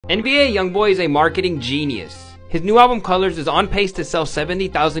NBA Youngboy is a marketing genius. His new album Colors is on pace to sell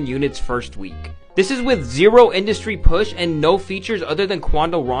 70,000 units first week. This is with zero industry push and no features other than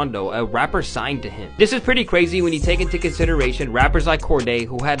Quando Rondo, a rapper signed to him. This is pretty crazy when you take into consideration rappers like Cordae,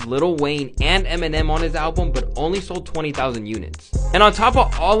 who had Lil Wayne and Eminem on his album but only sold 20,000 units. And on top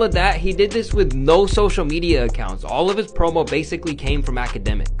of all of that, he did this with no social media accounts. All of his promo basically came from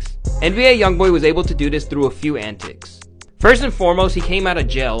academics. NBA Youngboy was able to do this through a few antics. First and foremost, he came out of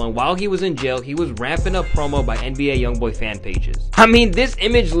jail, and while he was in jail, he was ramping up promo by NBA Youngboy fan pages. I mean, this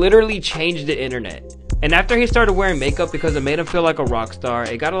image literally changed the internet. And after he started wearing makeup because it made him feel like a rock star,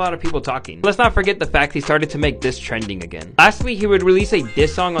 it got a lot of people talking. Let's not forget the fact he started to make this trending again. Lastly, he would release a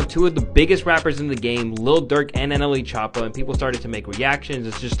diss song on two of the biggest rappers in the game, Lil Durk and NLE Choppa, and people started to make reactions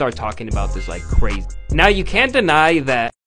and just start talking about this like crazy. Now, you can't deny that